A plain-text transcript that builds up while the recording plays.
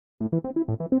I've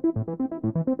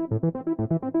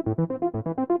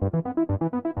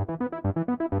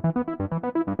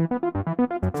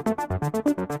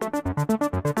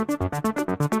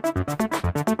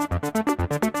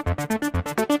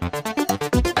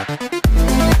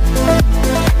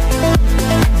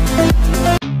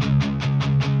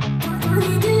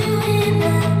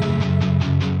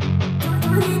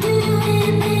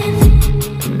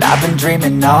been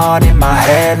dreaming on in my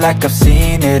head like I've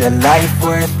seen it. A life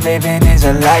worth living is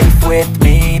a life with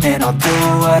meaning. I'll do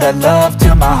what I love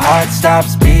till my heart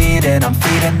stops beating. I'm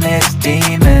feeding this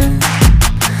demon.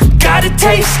 Got a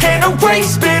taste, can't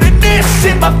erase bitterness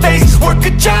in my face. Work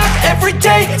a job every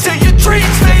day till your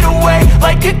dreams fade away.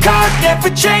 Like a card, never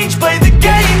change, play the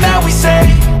game that we say.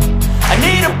 I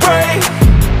need a break.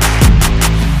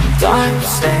 I'm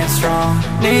staying strong,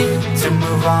 need to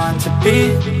move on to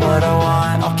be what I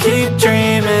want. I'll keep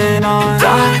dreaming on.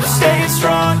 I'm staying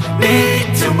strong,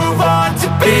 need to move on to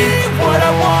be what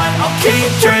I want. I'll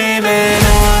keep dreaming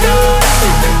on.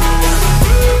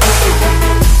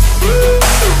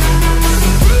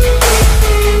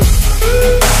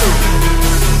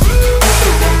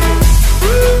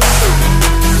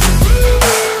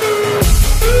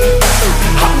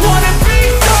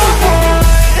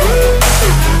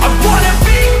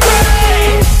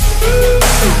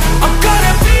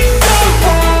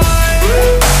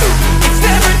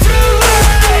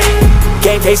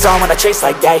 Face on when I chase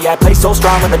like that. Yeah, I play so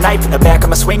strong with a knife in the back.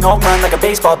 I'ma swing home run like a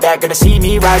baseball bat. Gonna see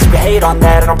me rise, you can hate on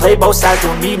that. I don't play both sides,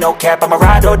 doing me no cap. I'ma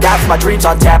ride or die for my dreams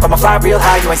on tap. I'ma fly real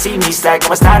high, you ain't see me slack.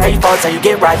 No, it's not how you fall, it's how you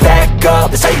get right back up.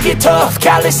 That's how you get tough.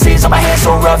 Calluses on my hands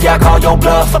so rough, yeah, I call your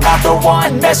bluff. I'm not the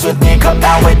one, mess with me, come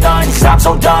out with none. Cause I'm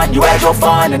so done, you had your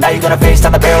fun. And now you're gonna face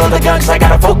down the barrel of the gun. Cause I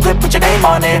got a full clip, put your name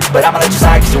on it. But I'ma let you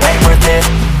slide cause you ain't worth it.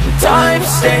 I'm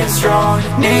staying strong,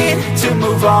 need to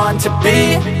move on to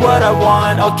be what I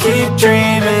want. I'll keep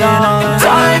dreaming on.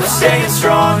 I'm staying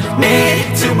strong,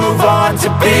 need to move on to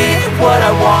be what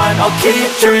I want. I'll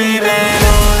keep dreaming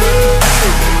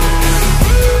on.